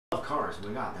cars. Oh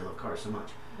my god, they love cars so much.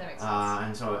 That makes sense.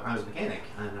 And so I was a mechanic,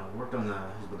 and I worked on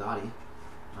his Bugatti,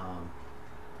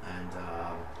 and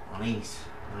on Amy's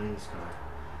car,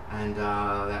 and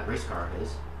that race car of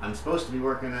his. I'm supposed to be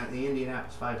working at the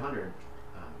Indianapolis 500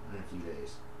 in a few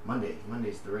days.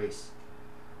 Monday's the race.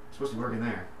 I'm supposed to be working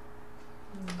there.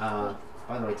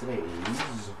 By the way, today is...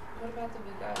 What about the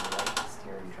Bugatti, like,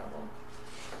 steering trouble?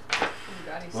 The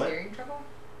Bugatti steering trouble?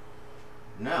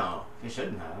 No, he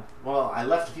shouldn't have. Well, I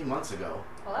left a few months ago.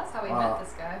 Well, that's how we met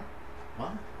this guy.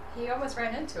 What? He almost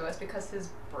ran into us because his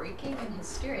braking and his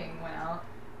steering went out.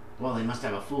 Well, they must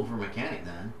have a fool for a mechanic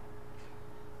then.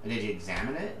 Did you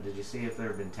examine it? Did you see if there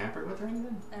had been tampered with or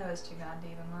anything? It was too bad to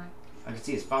even look. I could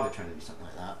see his father trying to do something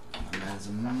like that. The man's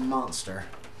a monster.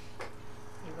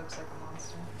 He looks like a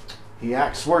monster. He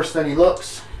acts worse than he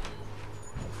looks.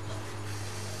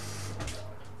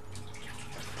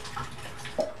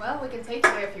 Well, we can take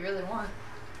you there if you really want.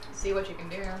 See what you can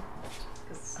do.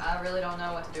 Because I really don't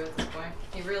know what to do at this point.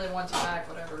 He really wants you back,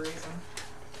 whatever reason.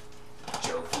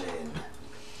 Joe Flynn.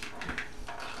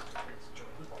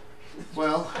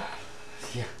 Well,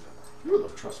 yeah. You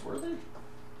look trustworthy.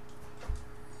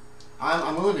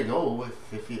 I'm willing to go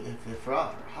if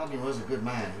Rodney was a good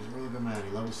man. He was a really good man.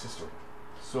 He loved his sister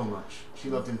so much. She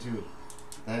loved him too.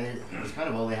 It was kind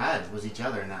of all they had was each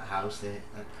other in that house. That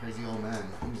crazy old man.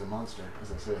 He was a monster,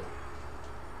 as I said.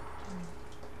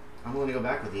 I'm willing to go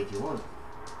back with you if you want.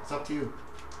 It's up to you.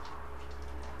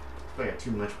 I got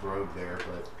too much brogue there,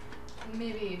 but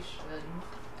maybe you should.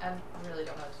 I really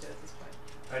don't know what to do at this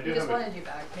point. He just wanted you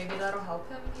back. Maybe that'll help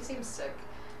him. He seems sick.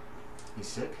 He's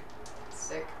sick?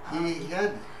 Sick.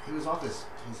 He was off his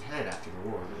head after the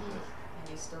war. And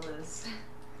he still is.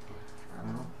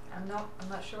 I'm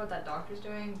not sure what that doctor's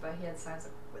doing, but he had signs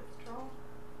of withdrawal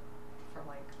from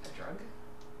like a drug.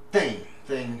 Thing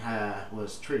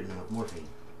was treating him with morphine.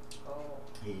 Oh.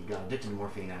 He got addicted to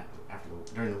morphine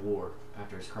during the war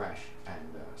after his crash,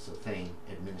 and so Thane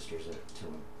administers it to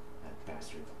him. That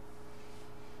bastard.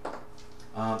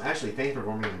 Actually, Thane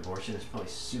performing an abortion is probably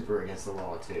super against the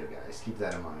law too, guys. Keep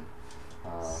that in mind.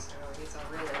 So he's a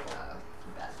really bad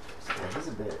person. Yeah, he's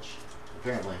a bitch.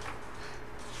 Apparently.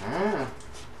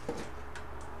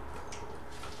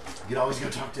 You could always go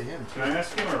talk to him. Can I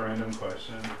ask him a random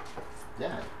question?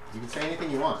 Yeah, you can say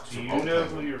anything you want. Do you know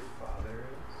who your father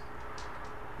is?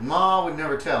 Ma would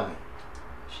never tell me.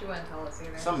 She wouldn't tell us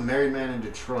either. Some married man in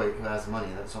Detroit who has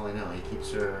money. That's all I know. He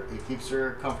keeps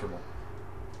her comfortable.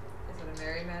 Is it a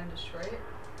married man in Detroit?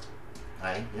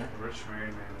 Aye, yeah. A rich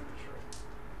married man in Detroit.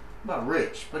 Not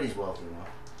rich, but he's wealthy enough.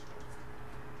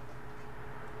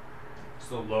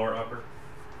 Still lower upper?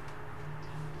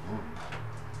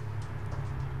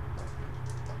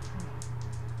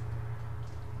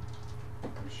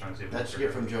 I'm just trying to see if that's you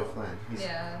get from Joe Flynn.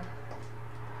 Yeah.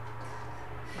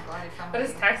 What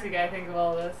does taxi guy think of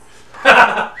all this?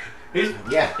 He's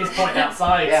pointing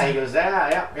outside. Yeah, he goes,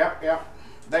 yep.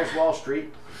 There's Wall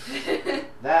Street.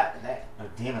 that. Oh,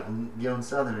 damn it! I'm going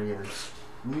southern again.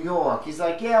 New York. He's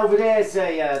like, yeah, over there's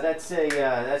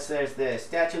there's the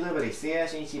Statue of Liberty. See her?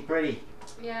 Ain't she pretty?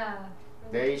 Yeah.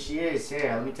 There she is.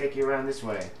 Here, let me take you around this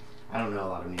way. I don't know a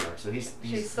lot of New York, so he's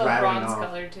still rattling bronze off.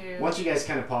 colored too. Once you guys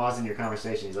kind of pause in your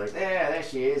conversation, he's like, there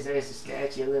she is. There's the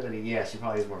Statue of Liberty. Yeah, she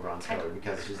probably is more bronze colored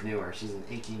because she's newer. She's in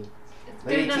late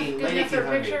 1800s. For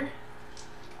a picture?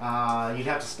 You'd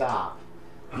have to stop.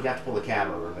 You'd have to pull the cab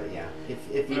over, but yeah.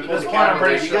 If you pull This the point, cab I'm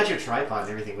pretty over, you sure- got your tripod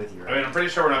and everything with you, right? I mean, I'm pretty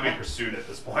sure we're not being pursued at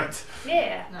this point.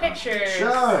 Yeah, No. pictures.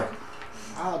 Sure.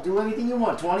 I'll do anything you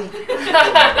want, 20.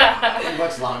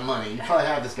 $20 a lot of money. You probably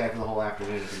have this guy for the whole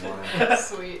afternoon if you want.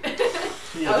 Sweet.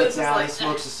 He I was gets just out, like- he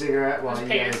smokes a cigarette while Just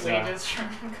you pay guys... your wages from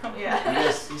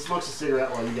Yeah. he smokes a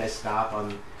cigarette while you guys stop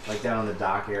on, like, down on the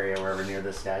dock area, wherever near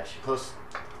the statue.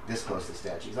 This close to the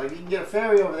statue. He's like, you can get a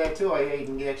ferry over there, too. You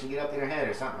can actually get up in your head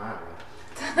or something. I don't know.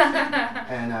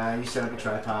 And you set up your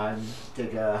tripod and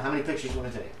take, how many pictures you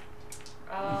want to take?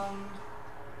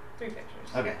 3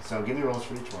 pictures. Okay, so give me rolls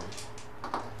for each one.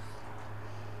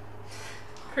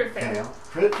 Crit fail. Fail.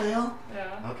 Crit fail?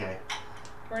 Yeah. Okay.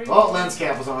 Where are you Well, going? lens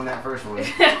cap was on that first one.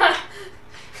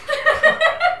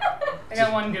 I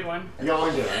got one good one. You got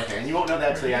one good. Okay, and you won't know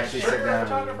that until you actually sit down.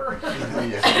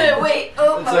 Yeah. Wait.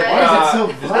 Oh. It's like, Why is it so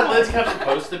is that lens cap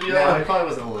supposed to be No, on? it probably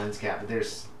wasn't a lens cap, but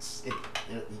there's...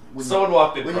 when Someone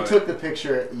walked in When front you of took the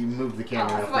picture, you moved the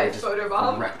camera Oh, up my there, just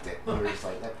photobomb. wrecked it. And we were just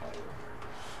like, that probably won't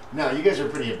work. No, you guys are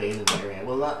pretty abandoned area.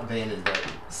 Well, not abandoned, but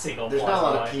Single there's not a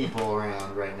lot of plaza line. people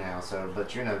around right now. So,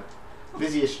 but you're in a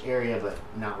busy-ish area, but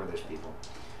not where there's people.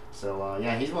 So,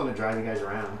 yeah, he's willing to drive you guys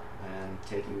around and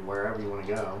take you wherever you want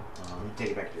to go. Take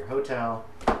you back to your hotel.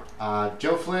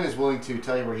 Joe Flynn is willing to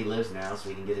tell you where he lives now, so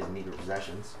he can get his meager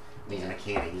possessions. He's a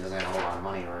mechanic. He doesn't have a whole lot of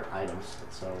money or items.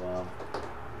 So,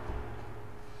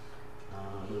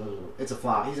 it's a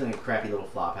flop. He's in a crappy little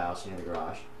flop house near the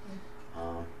garage.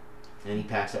 And he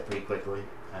packs up pretty quickly.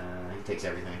 He takes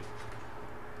everything.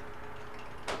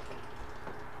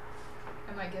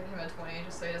 I might give him a 20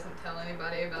 just so he doesn't tell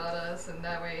anybody about us, and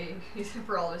that way he's in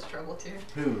for all his trouble too.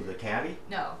 Who? The cabbie?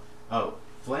 No. Oh,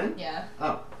 Flynn? Yeah.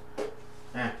 Oh. He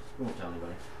won't tell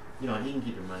anybody. You know, he can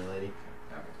keep your money, lady.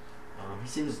 Okay. He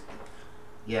seems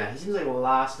like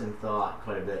lost in thought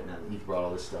quite a bit now that you've brought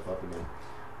all this stuff up again.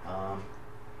 What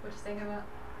you thinking about?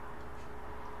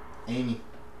 Amy.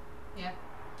 Yeah.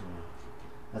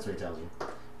 That's what he tells you.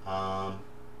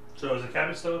 So is the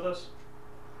cabbie still with us?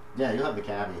 Yeah, you'll have the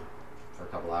cabbie for a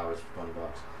couple hours for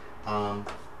 $20.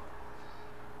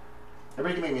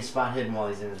 Everybody can make me a spot hidden while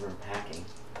he's in his room packing.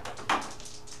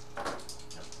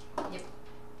 Yep.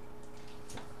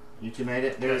 You two made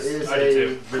it? There Yes, is I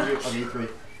did a... Okay, you three.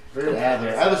 Where did Adler?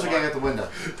 Adler's looking out the window.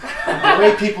 The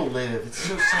way people live. It's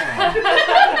so sad.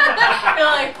 You're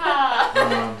like,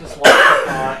 Just watch the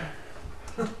thought.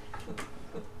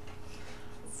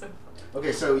 It's so funny.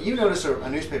 Okay, so you notice a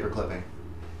newspaper clipping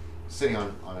sitting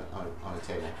on a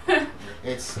table.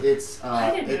 It's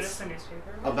I didn't notice the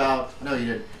newspaper. about no, you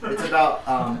didn't. It's about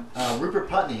Rupert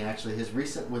Putney actually, his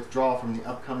recent withdrawal from the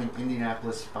upcoming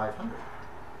Indianapolis 500.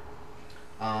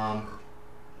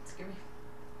 Excuse me.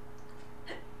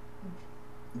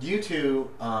 You two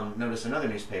notice another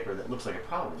newspaper that looks like a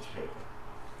Providence paper.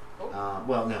 Oh.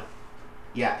 Well, no.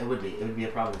 Yeah, it would be. It would be a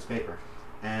Providence paper.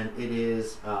 And it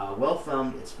is well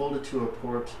thumbed. It's folded to a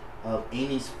report of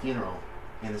Amy's funeral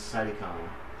in the Society column.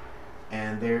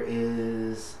 And there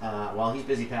is, while he's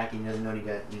busy packing, he doesn't know you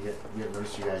haven't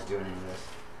noticed you guys doing any of this.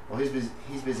 While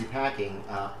he's busy packing,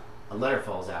 a letter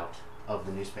falls out of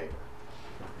the newspaper.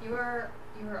 You are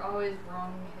always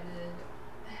wrong-headed.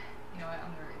 You know what?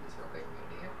 I'm gonna read this real quick and give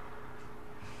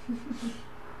it to you.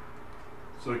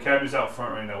 So the cabbie's out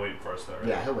front right now waiting for us though, right?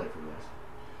 Yeah, he'll wait for you guys.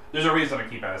 There's a reason I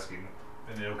keep asking.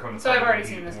 And it'll come to So I've time already when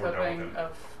seen he- this when we're done with clipping him.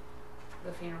 of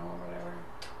the funeral or whatever.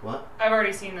 What? I've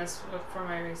already seen this for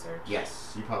my research.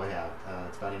 Yes, you probably have.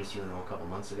 It's about Amy's funeral a couple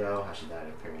months ago, how she died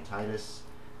of peritonitis.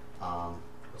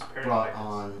 What's Brought peritonitis?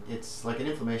 on, it's like an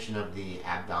inflammation of the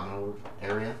abdominal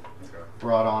area, Okay.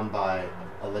 brought on by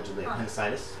allegedly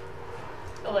appendicitis.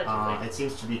 Allegedly. It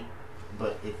seems to be,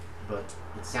 but it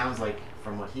sounds like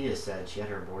from what he has said, she had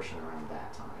her abortion around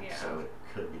that time, Yeah. so it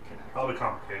could be connected. Probably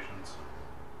complications.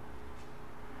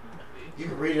 You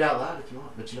can read it out loud if you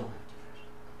want, but you don't have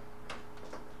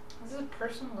This is a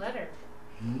personal letter.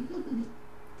 to.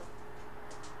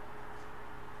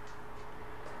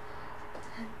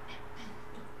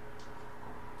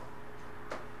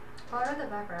 Oh, I read the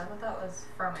background. I thought that was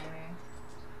from Amy.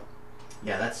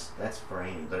 Yeah, that's for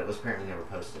Amy, but it was apparently never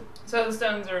posted. So the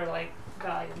stones are like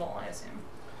valuable, I assume.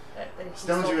 That he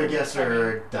Stones stole you would from guess the party.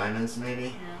 are diamonds, maybe.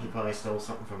 Yeah. He probably stole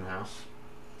something from the house.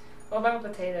 What about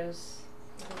potatoes?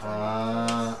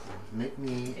 Make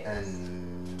me Yes.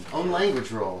 an own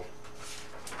language roll.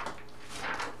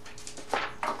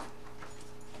 I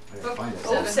gotta find it.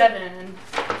 Oh, 7.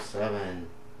 7.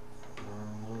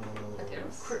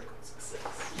 Potatoes. Critical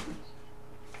success.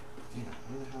 Yeah,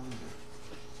 where the hell is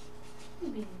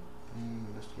it?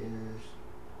 Investigators.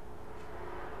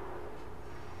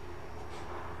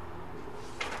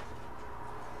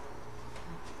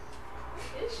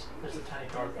 There's a tiny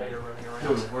Darth Vader running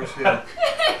Who? around. Where's who?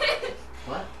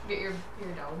 What? Get your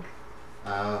dog.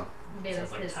 Baby's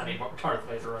Sounds like a tiny hissing. Darth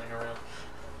Vader running around.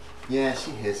 Yeah,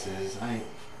 she hisses. It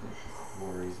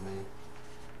worries me.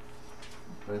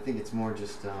 But I think it's more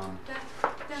just, shit,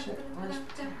 where's...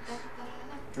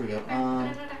 Here we go.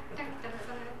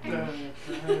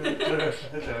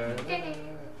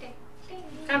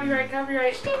 Copyright. Can't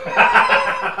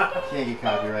get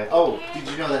copyright. Oh, did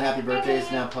you know that Happy Birthday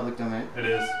is now public domain? It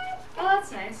is. Oh,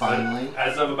 that's nice. Finally.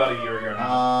 As of about a year ago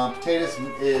now. Potatoes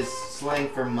is slang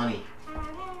for money.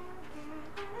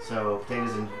 So,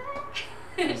 potatoes and...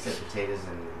 He said potatoes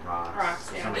and rocks.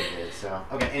 Rocks, yeah. Somebody did, so...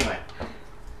 Okay, anyway.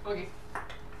 Okay.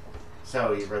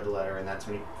 So, he read the letter, and that's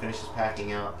when he finishes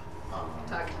packing out.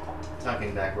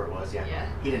 Tucking back where it was, yeah. Yeah.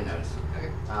 He didn't notice.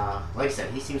 Okay. Like I said,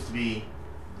 he seems to be...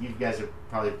 You guys have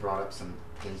probably brought up some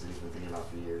things that he's been thinking about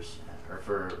for years. Or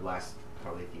for the last,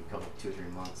 probably 2 or 3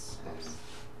 months. And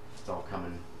it's all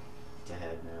coming to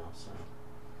head now, so...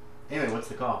 Anyway, what's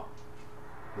the call?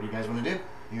 What do you guys want to do?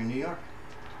 You're in New York.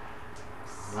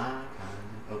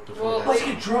 Well, Let's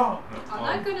get drunk. I'm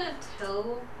not gonna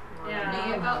tell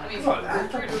Rodney about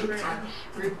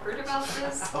Rupert about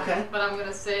this. Okay. But I'm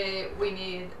gonna say we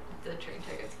need the train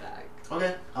tickets back.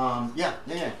 Okay. Yeah,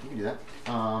 you can do that.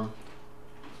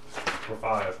 For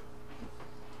 5.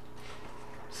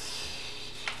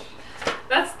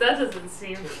 That doesn't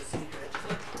seem. It's a secret.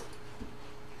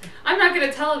 I'm not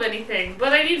gonna tell him anything,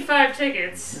 but I need 5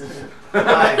 tickets. Yeah.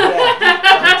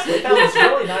 We found this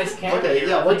really nice candy Okay, here.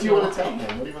 yeah, what do you want to tell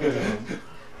him? What do you want to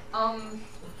tell him?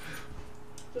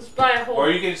 Just buy a whole.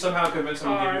 Or you can somehow convince them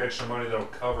to give you car. extra money that'll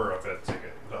cover up that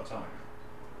ticket without telling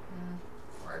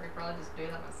you. Or I could probably just do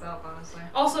that myself, honestly.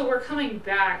 Also, we're coming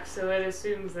back, so it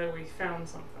assumes that we found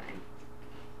something.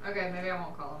 Okay, maybe I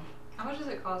won't call him. How much does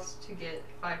it cost to get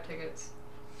 5 tickets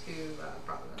to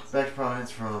Providence? Back to Providence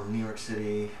from New York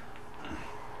City.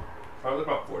 Probably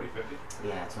about 40, 50.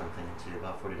 Yeah, that's what I'm thinking too.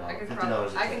 About $40. I could $50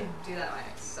 probably, a I ticket. can do that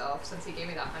myself since he gave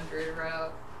me that 100 right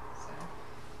out. So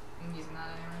I'm using that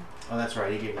anyway. Oh, that's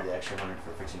right. He gave you the extra 100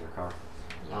 for fixing your car.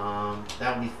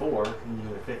 That would be 4. You need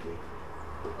another 50.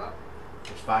 What?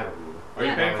 There's 5 of you. Are you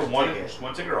Yeah. paying for $1 one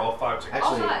ticket. ticket or all 5 tickets?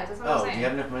 Actually, All 5, that's what I'm do saying. you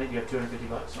have enough money? Do you have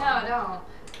 $250? No, I don't.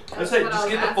 I That's said, what I just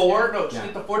was get the asking. 4. No, just Yeah.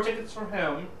 get the 4 tickets from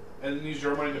him, and then use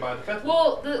your money to buy the 5th.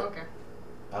 Well, the Okay.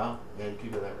 Oh, yeah, you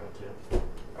could go that route too.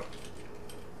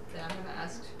 Then I'm gonna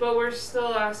ask. but we're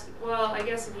still asking. Well, I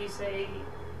guess if you say.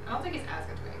 I don't think he's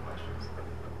asking too many questions.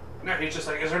 No, he's just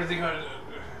like, is there anything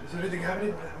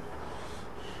happening?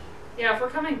 Yeah, if we're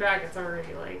coming back, it's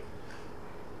already like.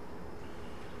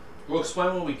 We'll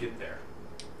explain when we get there.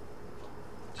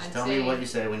 Just I'd tell say, me what you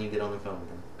say when you get on the phone with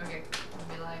him. Okay,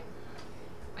 I'll be like,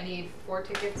 I need 4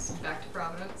 tickets back to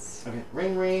Providence. Okay,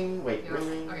 ring, ring. Wait, Yeah, ring,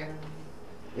 ring. okay.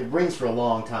 It rings for a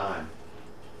long time.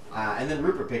 And then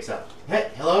Rupert picks up.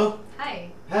 Hey, hello? Hi.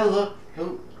 Hello?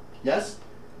 Who? Yes?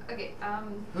 Okay,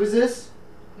 Who's this?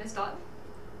 Miss Daughton?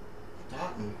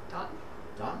 Daughton. Daughton?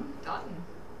 Daughton? Daughton.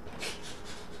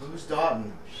 Who's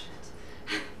Daughton?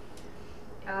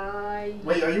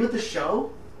 Wait, are you at the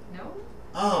show? No?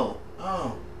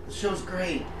 Oh, the show's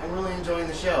great. I'm really enjoying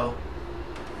the show.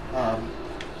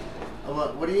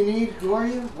 What do you need? Who are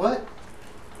you? What?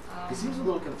 He seems a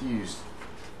little confused.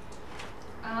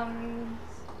 I'm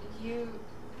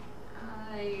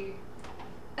like,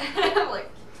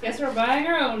 Guess we're buying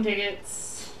our own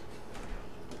tickets.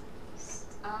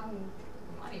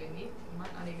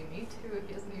 might not even need to if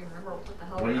he doesn't even remember what the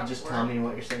hell Why we're don't you up just for. tell me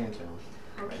what you're saying to him?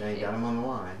 Okay. Now you got him on the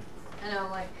line. And I'm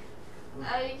like,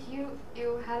 you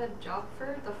had a job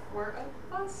for the 4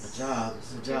 of us? A job.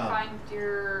 It's a To job. find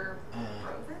your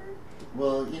brother?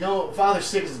 Well, you know, Father's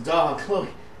sick as a dog. Chloe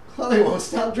won't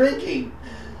stop drinking.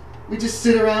 We just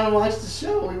sit around and watch the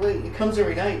show. We wait. It comes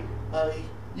every night.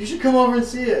 You should come over and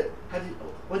see it.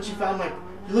 Once you found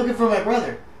you're looking for my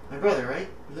brother. My brother, right?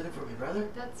 You're looking for my brother?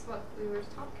 That's what we were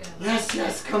talking about.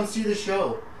 Yes. Come see the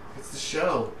show. It's the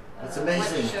show. It's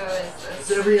amazing. What show is this?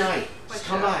 It's every night. What Just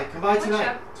come show? by. Come by What tonight.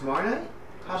 show? Tomorrow night?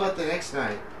 How about the next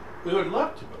night? We would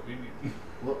love to, but we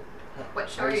Well, What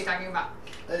show are you talking about?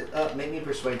 make me a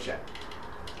persuade check.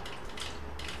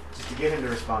 Just to get him to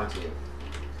respond to you.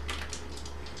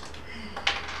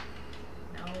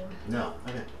 No. No.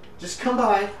 Okay. Just come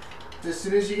by as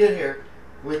soon as you get here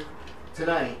with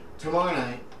tomorrow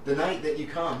night, the night that you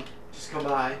come. Just come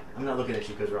by. I'm not looking at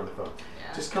you because we're on the phone.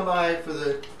 Yeah. Just come by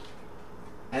for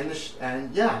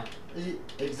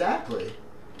exactly.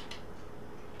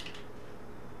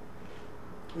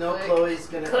 No, Click. Chloe's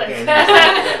gonna. Click. Okay.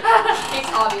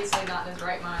 He's obviously not in his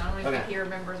right mind. I don't even Okay. think he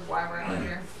remembers why we're out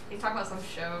here. He's talking about some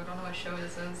show. Don't know what show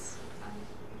this is.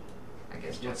 I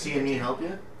guess. Would seeing me help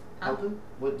you? Huh? Help him?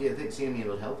 What do you think seeing me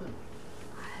would help him?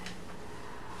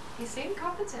 He seemed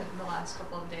competent in the last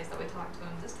couple of days that we talked to him.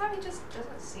 This time he just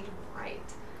doesn't seem right.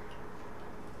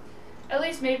 At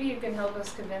least maybe you can help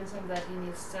us convince him that he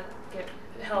needs to get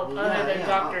help Well, other than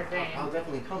Dr. I'll Thane.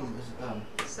 definitely come.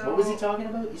 So What was he talking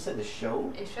about? You said the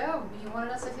show? A show. He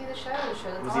wanted us to see the show. The show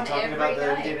that's Was on he talking every about the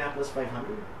night. Indianapolis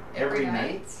 500? Every night?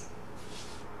 night.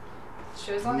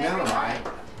 Show's on No, every night.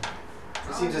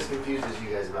 He seems as confused as you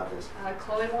guys about this.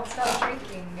 Chloe won't stop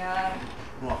drinking.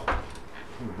 Well,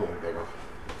 I'm going bigger.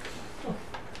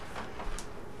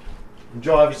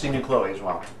 Joe, have you seen new Chloe as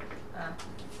well?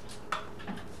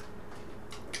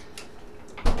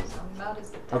 Something about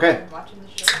his Okay. watching the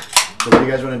show. So what do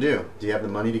you guys want to do? Do you have the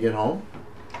money to get home?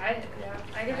 I can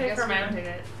I pay guess for my we- own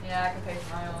ticket. Yeah, I can pay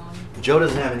for my own. Joe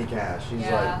doesn't have any cash. He's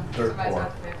Yeah, like dirt somebody's poor.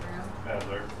 got to pay for him.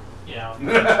 Adler.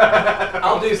 Yeah.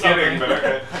 I'll do Kidding, something. but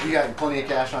okay. You got plenty of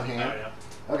cash on Oh, hand?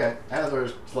 yeah. Okay.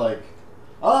 Adler's like,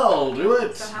 I'll do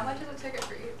it. So how much is a ticket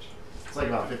for each? It's like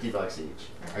about $50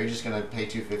 each. Are you just gonna pay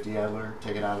 $250, Adler?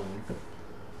 Take it out and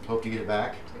hope to get it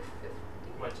back?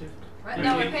 $250. What, too? What?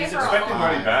 No, we pay He's for our expecting own.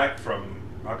 money back from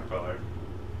Rockefeller.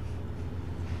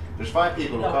 There's 5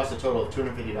 people. It'll No. cost a total of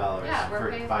 $250 Yeah, we're for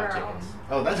paying 5 for our tickets.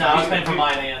 own. Oh, that's No, I was fine. paying for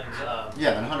mine and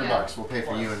Yeah, then $100 Yeah. we'll pay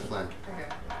for you and Flynn. Okay.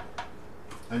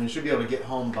 And you should be able to get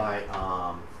home by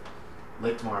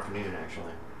late tomorrow afternoon,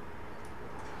 actually.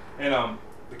 And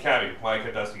the cabbie,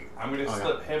 Micah Dusty, I'm gonna Oh, yeah.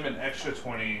 slip him an extra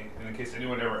 20 in case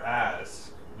anyone ever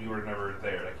asks. We were never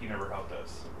there. Like he never helped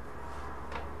us.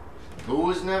 Who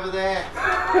was never there?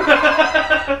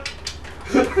 I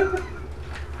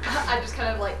just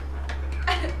kind of like.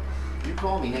 You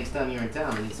call me next time you're in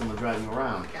town. I need someone to drive you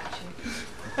around. Got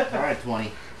you. All right,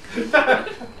 20.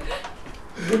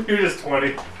 You're just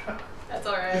 20. That's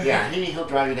alright. Yeah, he'll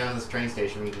drive you down to this train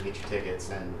station where you can get your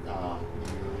tickets, and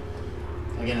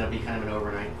again, it'll be kind of an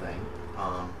overnight thing.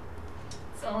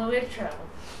 It's the only way to travel.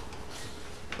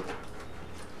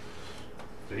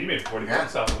 So he made 40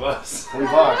 bucks off of us.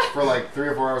 $40 for like 3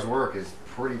 or 4 hours work is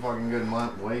pretty fucking good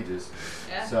wages.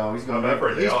 Yeah. So he's going. Not bad for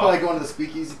a day He's off. probably going to the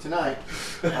speakeasy tonight.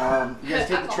 You guys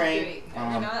take the train.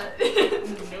 No, you're not.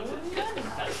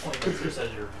 That's 20 bucks. Who says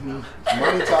you're not?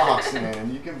 Money talks,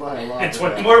 man. You can buy a lot. And of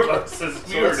 20 that. more bucks since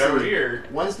we So were let's never see. here.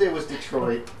 Wednesday was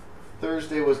Detroit.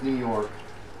 Thursday was New York.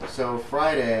 So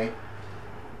Friday,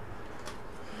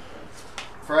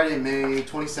 May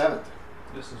 27th.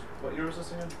 This is, what year was this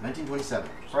again? 1927.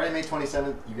 Friday, May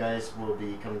 27th, you guys will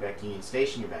be coming back to Union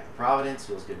Station. You're back in Providence.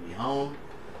 Feels good to be home.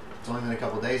 It's only been a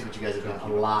couple days, but you guys have done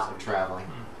a lot of traveling.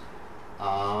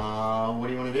 What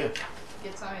do you want to do?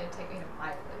 Get somebody to take me to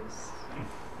my place.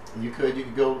 You could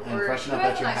go and Or freshen who up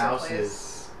has at a your nicer house.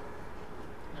 place?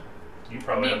 You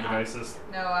probably I mean, have the nicest.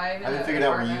 No, I haven't figured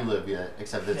out where you live yet,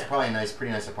 except it's probably a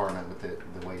pretty nice apartment with the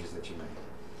wages that you make.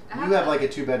 You have like a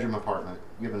 2-bedroom apartment.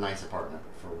 You have a nice apartment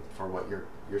for what your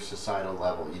societal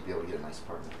level. You'd be able to get a nice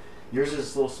apartment. Yours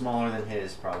is a little smaller than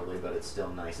his probably, but it's still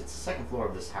nice. It's the second floor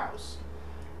of this house.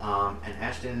 And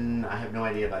Ashton, I have no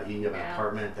idea about you. You have an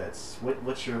apartment that's how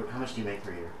much do you make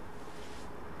per year?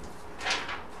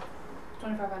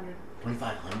 2,500.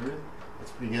 2,500.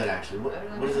 That's pretty good actually. What Better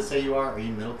than does it mine. say you are? Are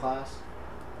you middle class?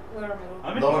 Lower middle.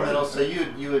 I make Lower more middle. than So you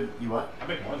what? I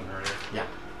make more than her. Yeah.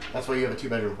 That's why you have a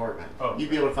 2-bedroom apartment. Oh.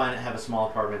 You'd be able to have a small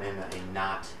apartment in a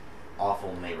not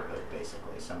awful neighborhood,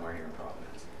 basically, somewhere here in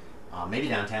Providence. Maybe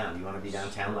downtown. You want to be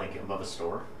downtown, like above a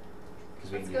store? Because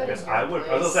we Let's can go do to that. Yes, I would.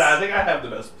 I was gonna say, I think I have the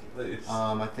best place.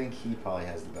 I think he probably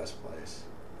has the best place.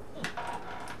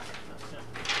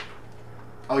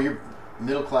 Oh, you're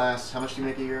middle class. How much do you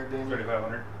make a year, Daniel?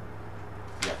 3,500.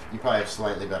 Yeah, you probably have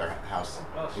slightly better house.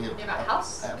 Oh, You You have a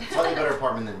house? slightly better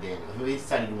apartment than Daniel, who he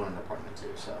decided he wanted an apartment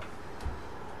too. So,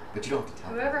 but you don't have to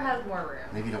tell Whoever them. has more room.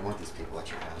 Maybe you don't want these people at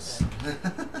your house.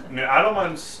 I mean, I don't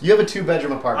mind. You have a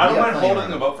 2-bedroom apartment. I don't You got mind plenty of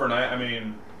holding room. them up for a night. I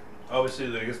mean,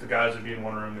 obviously, I guess the guys would be in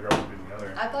one room, the girls would be in the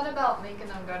other. I thought about making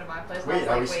them go to my place. and I Wait, was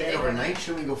are like, we staying they overnight?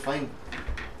 Shouldn't we go find?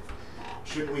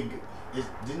 Shouldn't we?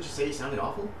 Didn't you say he sounded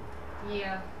awful?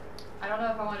 Yeah. I don't know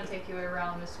if I want to take you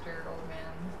around, Mr. Old Man.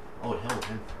 Oh, hell with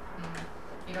him.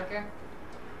 You don't care?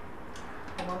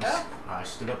 I won't go? I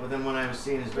stood up with him when I was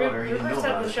seeing his daughter. He didn't know Rupert said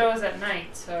about the it. show is at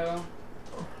night, so.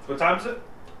 What time is it?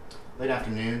 Late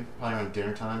afternoon, probably around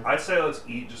dinner time. I'd say let's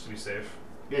eat just to be safe.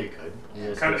 Yeah, you could. You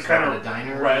just Kind go of, stop at a diner.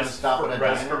 You wanna rest, stop at a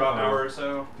rest diner, for about an or- hour or so. Do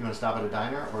you want to stop at a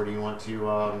diner, or do you want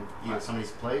to eat at somebody's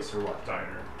place, or what?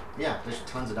 Diner. Yeah, there's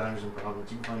tons of diners in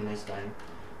Providence. You can find a nice diner.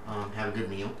 Have a good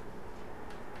meal.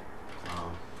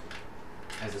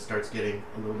 As it starts getting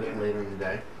a little bit later in the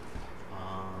day.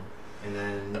 And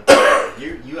then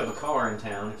you have a car in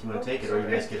town if you want to take it, or you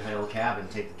guys could hail a cab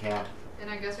and take the cab. And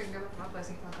I guess we can go back to my place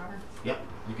and get my car. Yep,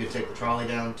 you could take the trolley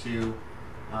down to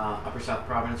Upper South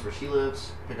Providence where she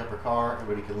lives, pick up her car,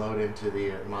 everybody can load into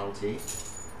the Model T.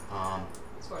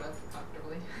 Sort of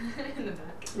comfortably in the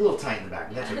back. A little tight in the back,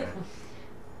 but that's okay.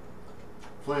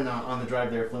 Flynn, on the drive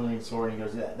there, Flynn leans forward and he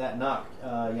goes, that knock,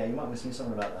 yeah, you might want to say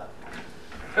something about that.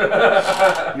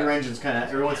 Your engine's kind of,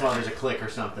 every once in a while there's a click or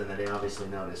something that they obviously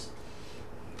noticed.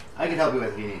 I can help you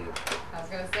with if you need it. I was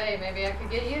gonna say, maybe I could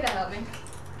get you to help me.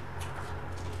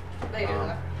 Later,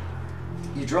 though.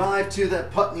 You drive to the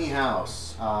Putney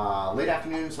house, late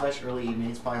afternoon / early evening.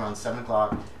 It's probably around 7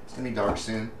 o'clock. It's gonna be dark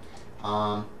soon.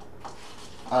 Another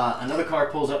car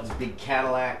pulls up, this big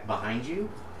Cadillac behind you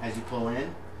as you pull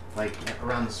in, like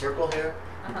around the circle here.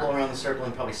 You pull around the circle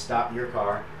and probably stop your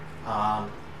car.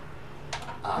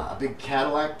 A big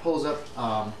Cadillac pulls up.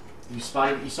 You saw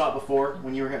it before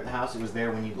when you were at the house. It was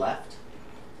there when you left.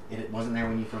 It wasn't there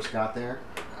when you first got there.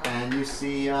 And you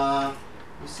see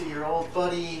your old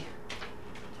buddy.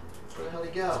 Where the hell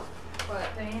did he go? What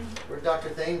thing? Where'd Dr.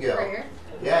 Thane go? Right here?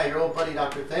 Yeah, your old buddy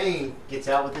Dr. Thane gets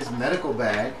out with his medical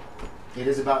bag. It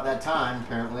is about that time,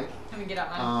 apparently. Let me get out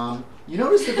mine. You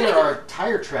notice that there are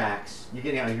tire tracks. You're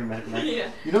getting out of your medical bag. Yeah.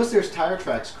 You notice there's tire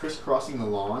tracks crisscrossing the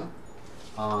lawn,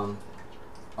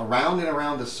 around and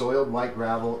around the soiled white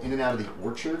gravel, in and out of the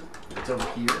orchard. It's over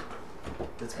here.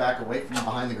 It's back away from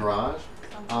behind the garage.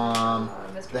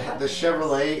 The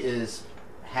Chevrolet is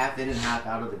half in and half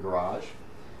out of the garage.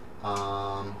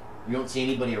 You don't see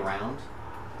anybody around.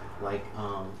 Like,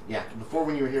 yeah, before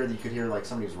when you were here, you could hear like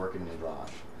somebody was working in the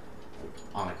garage, like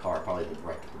on a car, probably the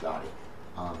wrecked Bugatti.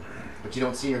 But you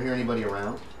don't see or hear anybody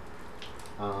around.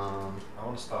 I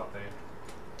want to stop there.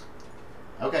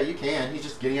 Okay, you can. He's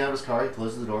just getting out of his car. He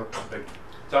closes the door. Like,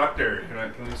 Doctor,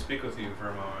 can we speak with you for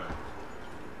a moment?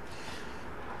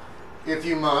 If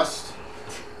you must.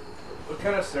 What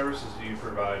kind of services do you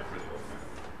provide for the old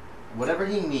man? Whatever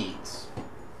he needs.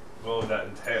 What would that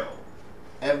entail?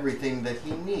 Everything that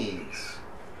he needs.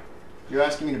 You're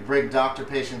asking me to break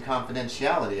doctor-patient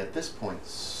confidentiality at this point,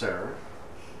 sir.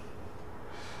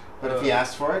 But if he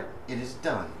asks for it, it is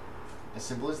done. As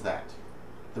simple as that.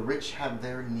 The rich have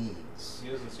their needs. He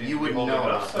doesn't seem You to be would holding know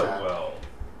it up about so that. well.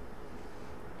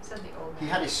 Said the old man. He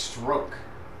had a stroke.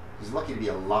 He's lucky to be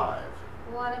alive.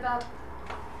 What about...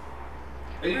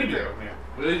 You can do it, yeah.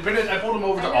 But I pulled him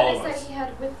over I to all of noticed us. that he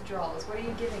had withdrawals. What are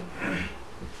you giving him?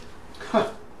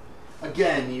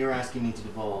 Again, you're asking me to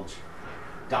divulge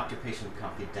doctor-patient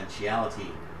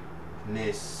confidentiality,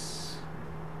 Miss...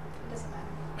 It doesn't matter.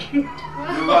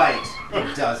 You're right.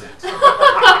 It doesn't.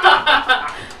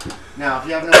 Now, if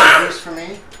you have no other use for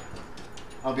me,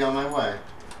 I'll be on my way.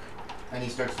 And he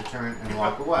starts to turn and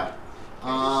walk away.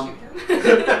 Shoot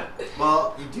him.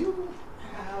 Well, you do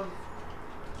have...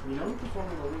 You know,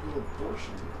 performing a legal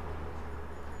abortion.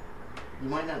 You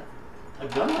might not... A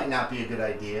gun might not be a good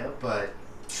idea, but...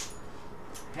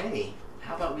 Hey,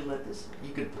 how about we let this...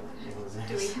 You could...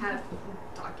 Do we have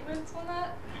documents on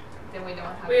that? Then we don't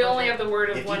have... We only have the word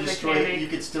of If one you destroy mechanic. it, you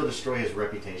could still destroy his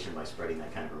reputation by spreading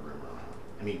that kind of a rumor around.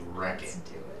 I mean, wreck Let's it.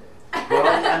 do it. Well,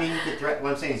 I mean, you could threaten.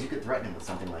 What I'm saying is, you could threaten him with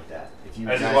something like that if you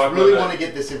As you guys walk really away. want to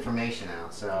get this information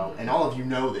out. So, and all of you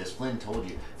know this. Flynn told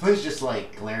you. Flynn's just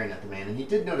like glaring at the man, and he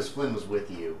did notice Flynn was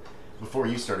with you before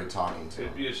you started talking to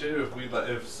It'd him. be a shame if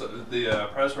the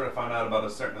press were to find out about a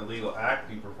certain illegal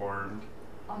act he performed.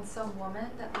 On some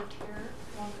woman that lived here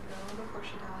long ago before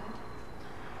she died.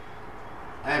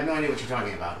 I have no idea what you're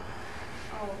talking about.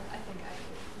 Oh, I think I do.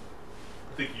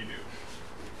 I think you do.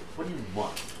 What do you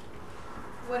want?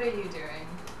 What are you doing?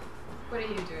 What are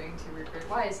you doing to Rupert?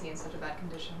 Why is he in such a bad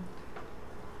condition?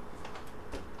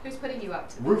 Who's putting you up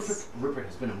to this? Rupert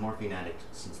has been a morphine addict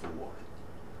since the war.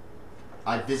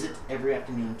 I visit every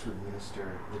afternoon to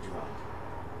administer the drug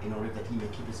in order that he may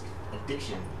keep his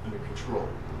addiction under control.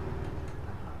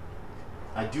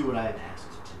 I do what I am asked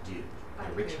to do. By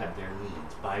The rich who? have their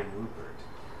needs. By Rupert.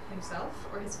 Himself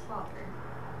or his father?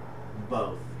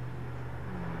 Both.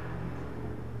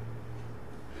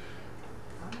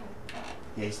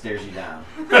 Yeah, he stares you down.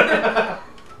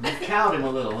 You've cowed him a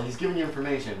little. He's giving you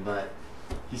information, but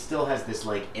he still has this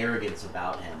like arrogance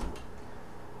about him.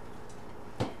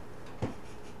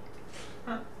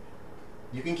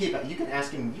 You can keep. You can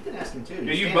ask him. You can ask him too.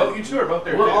 Yeah, you two are both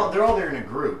there. They're all there in a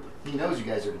group. He knows you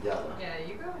guys are together. Yeah,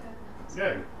 you go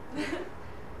ahead. Yeah.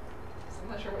 I'm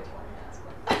not sure which one to ask,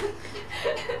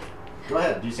 but... Go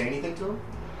ahead. Do you say anything to him?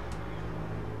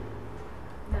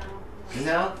 No.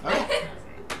 No. Oh,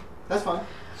 that's fine.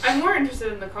 I'm more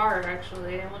interested in the car,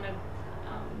 actually. I want to.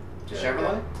 The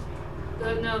Chevrolet?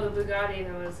 No, the Bugatti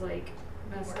that was like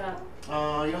messed up.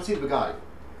 You don't see the Bugatti.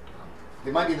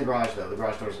 It might be in the garage though. The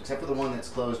garage doors, except for the one that's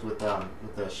closed with the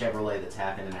Chevrolet that's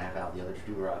half in and half out. The other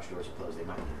two garage doors are closed. They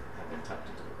might have been tucked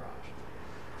into the garage.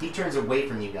 He turns away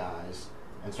from you guys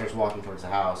and starts walking towards the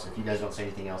house. If you guys don't say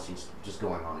anything else, he's just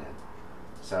going on in.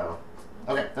 So,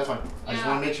 okay, that's fine. I just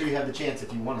Yeah. want to make sure you have the chance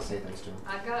if you want to say things to him.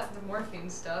 I've got the morphine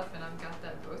stuff, and I've got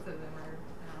that both of them are...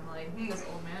 And I'm like, this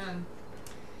old man.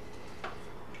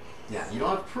 Yeah, you don't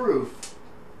have proof,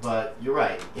 but you're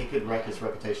right. It could wreck his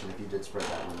reputation if you did spread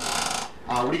that rumor.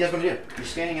 What do you guys want to do? You're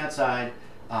standing outside,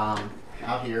 out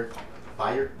here,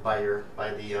 by your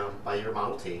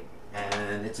Model T,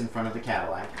 and it's in front of the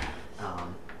Cadillac. I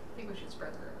think we should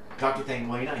spread the rumor. Dr. Thane,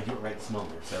 well, you're not here right this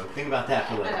moment, so think about that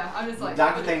for I later. know, I'm just like...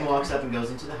 Dr. Thane walks up and goes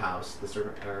into the house. The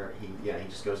servant, or he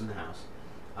just goes in the house.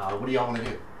 What do y'all want to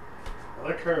do? I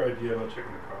like her idea about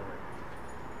checking the car.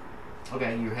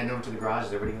 Okay, you're heading over to the garage.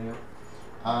 Is everybody gonna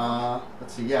go?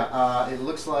 Let's see. Yeah, it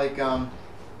looks like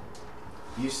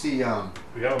you see We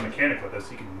have a mechanic with us.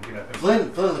 He can get up.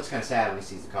 Flynn looks kind of sad when he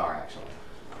sees the car.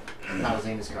 Actually, not his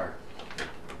Amy's car. The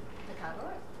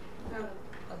Cadillac? No.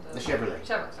 Of The Chevrolet.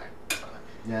 Chevrolet, sorry.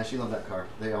 Yeah, she loved that car.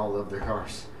 They all love their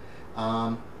cars.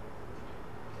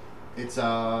 It's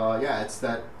it's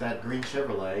that green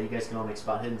Chevrolet. You guys can all make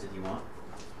spot hiddens if you want.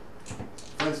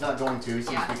 Flynn's not going to. He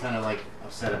seems to be kind of like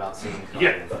upset about seeing the car.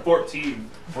 Yeah, 14.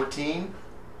 14.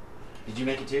 Did you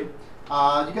make it too?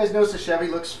 You guys notice the Chevy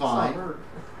looks fine. Summer.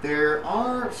 There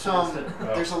are some.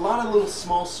 There's a lot of little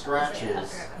small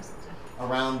scratches Yeah.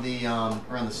 around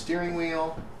the steering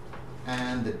wheel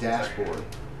and the dashboard.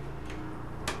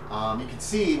 You can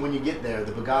see when you get there,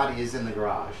 the Bugatti is in the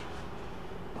garage.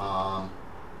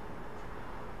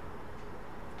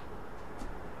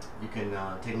 You can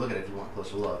take a look at it if you want a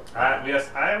closer look. I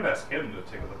haven't asked him to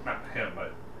take a look. Not him,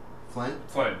 but Flynn?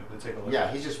 Flynn to take a look.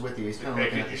 Yeah, he's just with you. He's kind of Hey,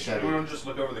 looking can at the you Chevy. want to just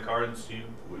look over the car and see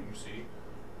what you see?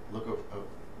 Look over. Oh,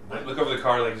 Like, look over the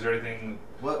car. Like, is there anything?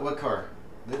 what car?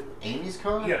 Amy's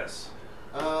car? Yes.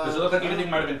 Does it look like anything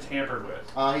might have been tampered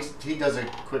with? He does a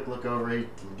quick look over. He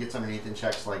gets underneath and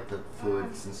checks like the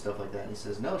fluids and stuff like that. And he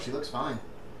says, "No, she looks fine.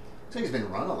 Looks like he's been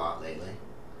run a lot lately,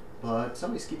 but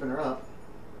somebody's keeping her up."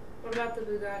 What about the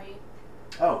Bugatti?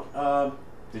 Oh,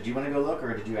 did you want to go look,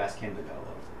 or did you ask him to go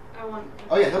look? I want.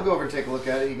 Oh yeah, he'll go over and take a look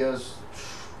at it. He goes,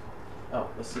 "Oh,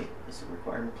 let's see. This will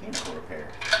require mechanical repair."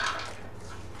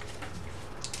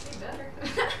 Be better.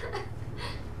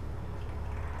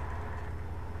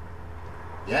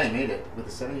 Yeah, he made it with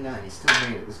a 79. He still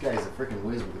made it. This guy's a freaking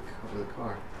whiz with a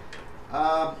car.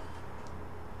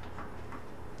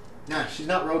 Nah, she's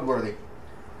not roadworthy.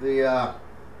 The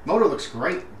motor looks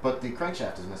great, but the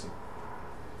crankshaft is missing.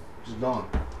 She's gone.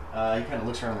 He kind of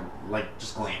looks around and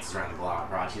just glances around the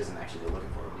garage. He doesn't actually go looking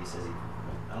for it, but he says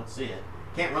I don't see it.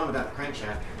 Can't run without the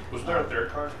crankshaft. Was there a third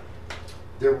car?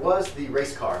 There was the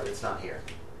race car, but it's not here.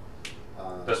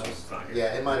 This one's not here.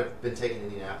 Yeah, it might have been taken to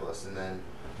Indianapolis, and then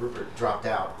Rupert dropped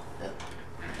out.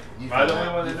 You Am I the found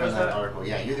only one that you knows found that? article?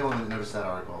 Yeah, you're the only one that noticed that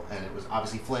article, and it was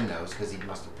obviously Flynn knows because he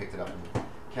must have picked it up and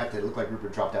kept it. It looked like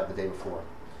Rupert dropped out the day before.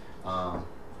 I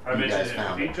You mentioned guys if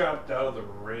found he it. dropped out of the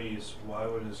race, why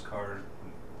wouldn't his car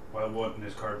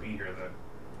be here then?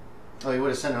 Oh, he would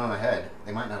have sent it on ahead.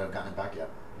 They might not have gotten it back yet.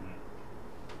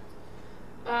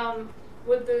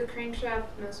 Would the crankshaft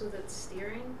mess with its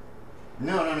steering?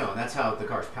 No. That's how the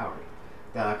car's powered.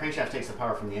 The crankshaft takes the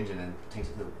power from the engine and takes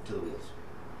it to the wheels.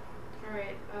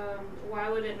 Alright, why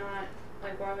would it not,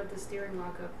 why would the steering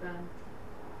lock up then?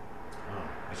 Oh,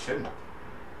 it shouldn't.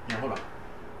 Yeah, hold on.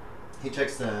 He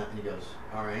checks and he goes,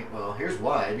 all right, well, here's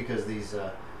why, because these,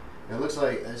 it looks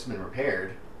like this has been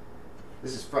repaired.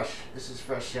 This is fresh. This is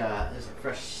fresh, there's a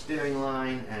fresh steering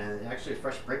line and actually a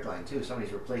fresh brake line too.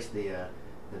 Somebody's replaced the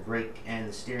brake and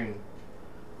the steering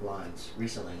lines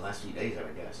recently, in the last few days, I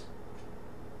would guess.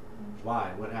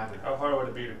 Why? What happened? How hard would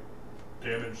it be to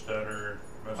damage that or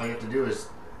mess All you with have it? to do is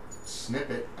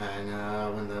snip it,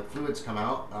 and when the fluids come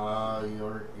out,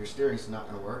 your steering's not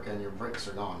going to work, and your brakes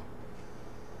are gone.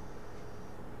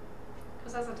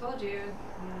 Because as I told you,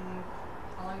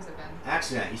 how long has it been?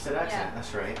 Accident. You said accident. Yeah.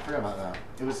 That's right. I forgot about that.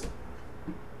 It was.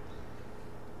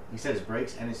 You said his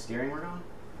brakes and his steering were gone?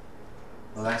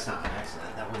 Well, that's not an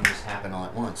accident. That wouldn't just happen all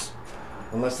at once,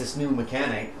 unless this new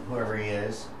mechanic, whoever he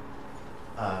is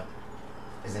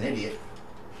an idiot.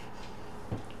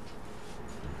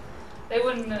 They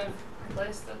wouldn't have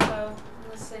replaced it though,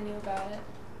 unless they knew about it.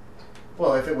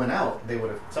 Well, if it went out,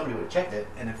 somebody would have checked it,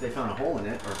 and if they found a hole in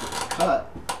it or if it was cut,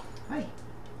 hey,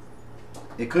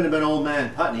 it couldn't have been old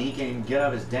man Putney. He can't even get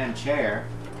out of his damn chair.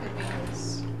 Could be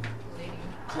his lady.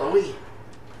 Chloe.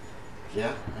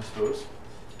 Yeah, I suppose.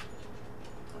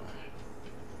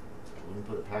 I wouldn't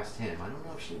put it past him. I don't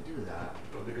know if she'd do that.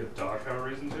 Don't think a dog have a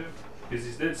reason to? Because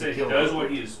he did say he Kill does her.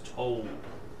 what he is told.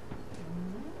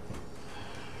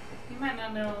 You might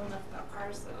not know enough about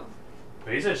cars though.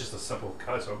 But he said it's just a simple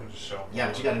cut, so I can just show him. Yeah,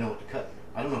 but you got to know what to cut.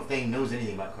 I don't know if Thane knows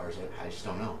anything about cars. I just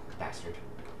don't know. Bastard.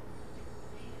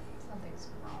 Something's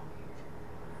wrong here.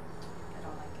 I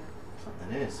don't like it.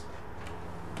 Something is.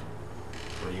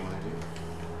 What do you want to do?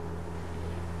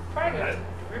 Probably Yeah. good.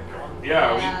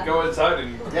 Yeah, we Yeah. can go inside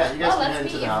and. Yeah, you guys Oh, can let's head meet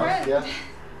into the your house. friend. Yeah.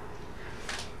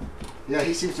 Yeah,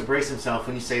 he seems to brace himself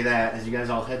when you say that as you guys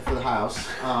all head for the house.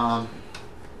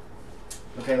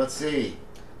 Okay, let's see.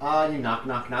 You knock,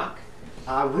 knock, knock.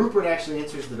 Rupert actually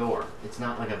answers the door. It's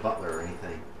not like a butler or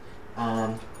anything.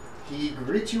 He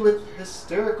greets you with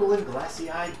hysterical and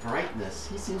glassy-eyed brightness.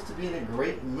 He seems to be in a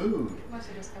great mood. Must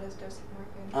have just got his dose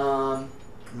of morphine.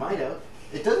 Might have.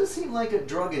 It doesn't seem like a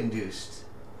drug-induced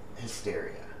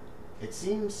hysteria. It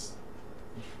seems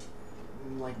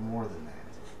like more than that.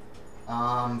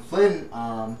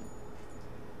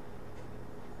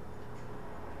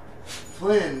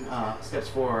 Flynn steps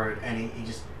forward and he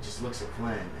just looks at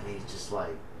Flynn and he's just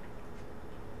like,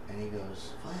 and he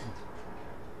goes,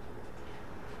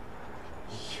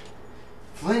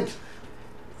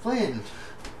 Flynn.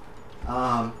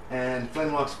 And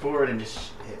Flynn walks forward and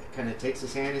just kind of takes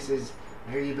his hand and says,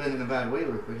 I hear you've been in a bad way,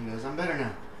 Rupert. He goes, I'm better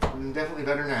now. I'm definitely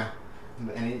better now.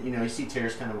 And you see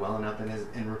tears kind of welling up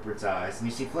in Rupert's eyes, and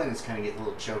you see Flynn is kind of getting a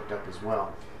little choked up as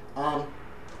well.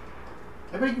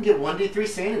 Everybody can get 1d3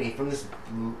 sanity from this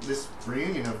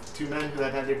reunion of two men who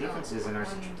have had their differences in our.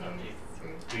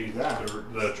 1d3. Yeah.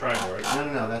 The triangle,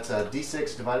 right? No. That's a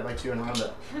d6 divided by 2 and round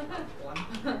up.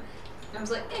 1. I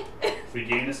was like, We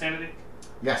gain a sanity?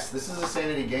 Yes, this is a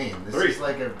sanity game. This 3. is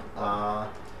like a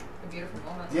beautiful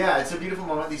moment. yeah, it's a beautiful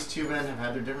moment. These two men have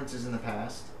had their differences in the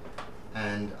past,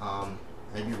 and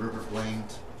maybe Rupert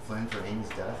blamed Flynn for Amy's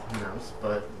death. Who knows?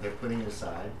 But they're putting it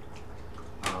aside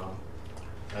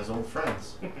as old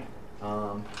friends.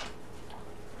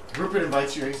 Rupert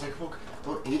invites you, and he's like, "Well,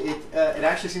 it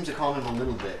actually seems to calm him a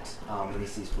little bit when he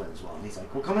sees Flynn as well." And he's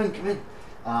like, "Well, come in."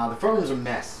 The front room's a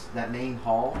mess. That main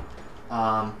hall.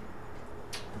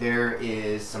 There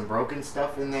is some broken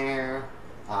stuff in there.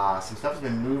 Some stuff has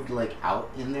been moved out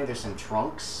in there. There's some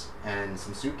trunks and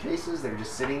some suitcases that are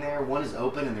just sitting there. One is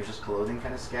open and there's just clothing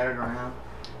kind of scattered around.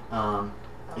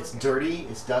 It's dirty.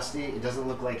 It's dusty. It doesn't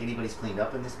look like anybody's cleaned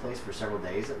up in this place for several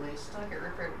days at least. Look at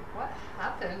Rupert. What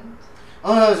happened?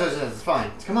 Oh no, it's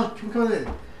fine. Come on in.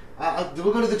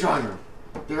 We'll go to the drawing room.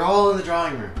 They're all in the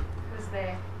drawing room. Who's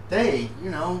they? They,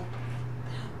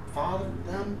 father,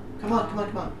 them. Come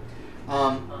on.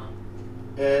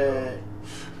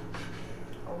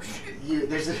 Oh shit. You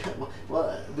get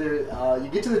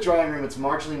to the drawing room. It's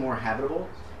marginally more habitable.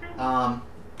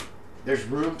 There's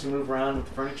room to move around with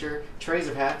the furniture. Trays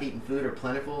of half-eaten food are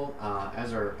plentiful,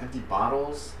 as are empty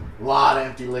bottles. A lot of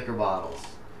empty liquor bottles.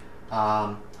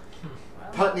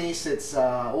 Putney sits.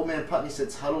 Old man Putney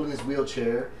sits huddled in his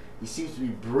wheelchair. He seems to be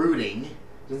brooding.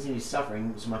 Doesn't seem to be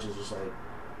suffering so much as just like.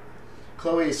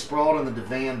 Chloe is sprawled on the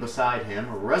divan beside him,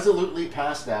 resolutely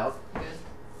passed out. Good.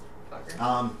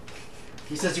 Fucker.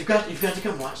 He says, "You've got to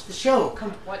come watch the show.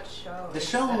 Come." What show? The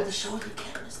show again. The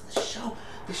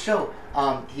show.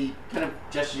 He kind of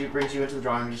gestures you, brings you into the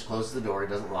drawing room, just closes the door. He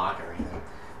doesn't lock or anything.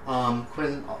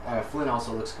 Flynn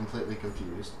also looks completely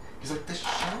confused. He's like, "The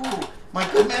show, my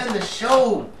good man, the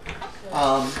show."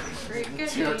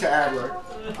 To Adler.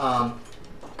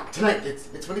 Tonight,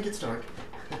 it's when it gets dark.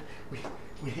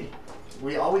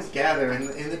 We always gather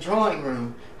in the drawing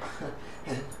room,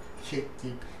 and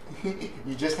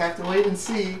you just have to wait and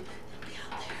see.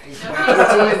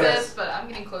 Nobody knows this, but I'm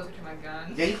getting closer to my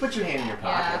gun. Yeah, you put your hand in your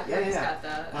pocket. Yeah. He's got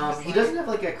that. He doesn't have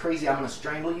like a crazy "I'm gonna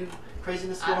strangle you"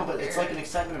 craziness to him, but it's like an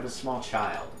excitement of a small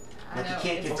child. Like he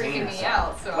can't contain himself. It's freaking me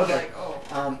out, so I'm like,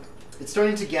 oh. It's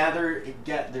starting to gather.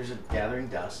 There's a gathering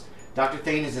dust. Dr.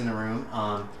 Thane is in the room.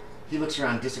 He looks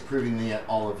around disapprovingly at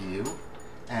all of you,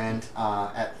 and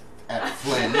at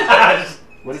Flynn.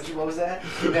 What was that?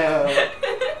 No.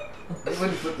 He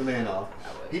wouldn't flip the man off.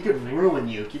 He could ruin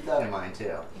you. Keep that in mind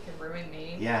too. He could ruin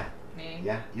me. Yeah. Me.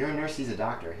 Yeah. You're a nurse. He's a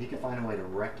doctor. He could find a way to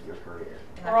wreck your career.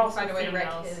 And I can find a way to wreck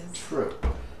his. True.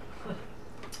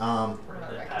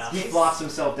 He flops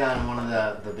himself down in one of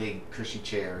the big cushy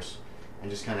chairs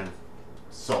and just kind of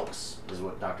sulks, is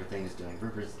what Dr. Thane is doing.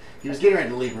 He was getting ready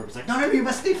to leave. Rupert's like, no, you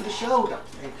must stay for the show,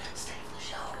 Dr. Thane. Stay for the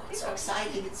show. It's so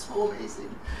exciting. It's so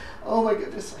amazing. Oh my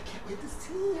goodness, I can't wait to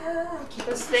see her.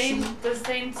 Does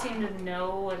Thane seem to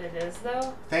know what it is,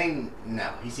 though? Thane,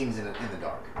 no. He seems in the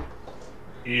dark.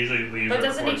 He usually leaves but right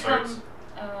doesn't before he it starts.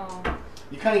 come... Oh.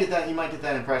 You kind of get that, you might get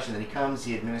that impression that he comes,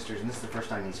 he administers, and this is the first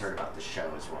time he's heard about the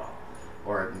show as well.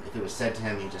 Or if it was said to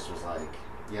him, he just was like,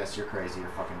 yes, you're crazy, you're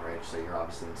fucking rich, so you're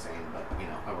obviously insane, but,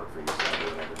 I work for you, so I do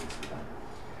whatever needs to be done.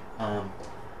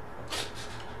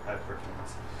 I've worked on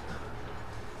this.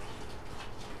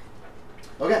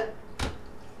 Okay.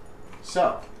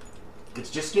 So, it's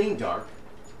just getting dark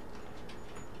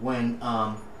when,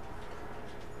 I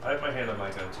have my hand on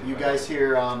my gun, too. you guys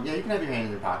hear, yeah, you can have your hand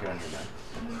in your pocket on your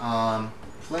gun.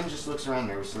 Flynn just looks around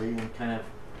nervously and kind of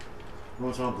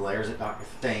once in a while glares at Dr.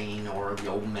 Thane or the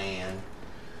old man.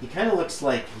 He kind of looks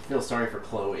like he feels sorry for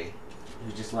Chloe,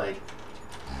 who's just like,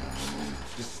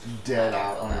 just dead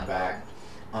out on her back.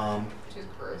 She's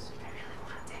gross.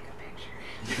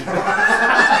 You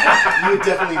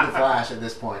definitely need the flash at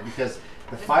this point because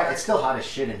the fire, it's still hot as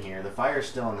shit in here. The fire's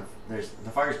still the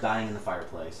fire's dying in the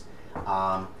fireplace.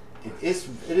 It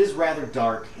is rather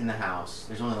dark in the house.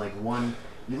 There's only like one.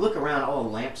 You look around, all the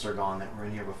lamps are gone that were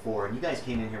in here before, and you guys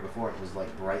came in here before. It was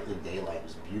like brightly daylight. It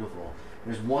was beautiful.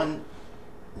 There's one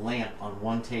lamp on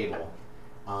one table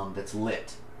that's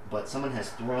lit, but someone has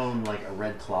thrown like a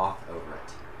red cloth over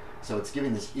it, so it's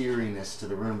giving this eeriness to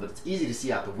the room. But it's easy to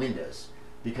see out the windows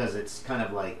because it's kind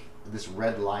of like this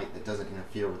red light that doesn't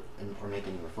interfere with or make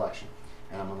any reflection.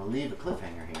 And I'm going to leave a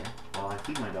cliffhanger here while I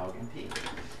feed my dog and pee.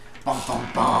 Bum bum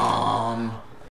bum.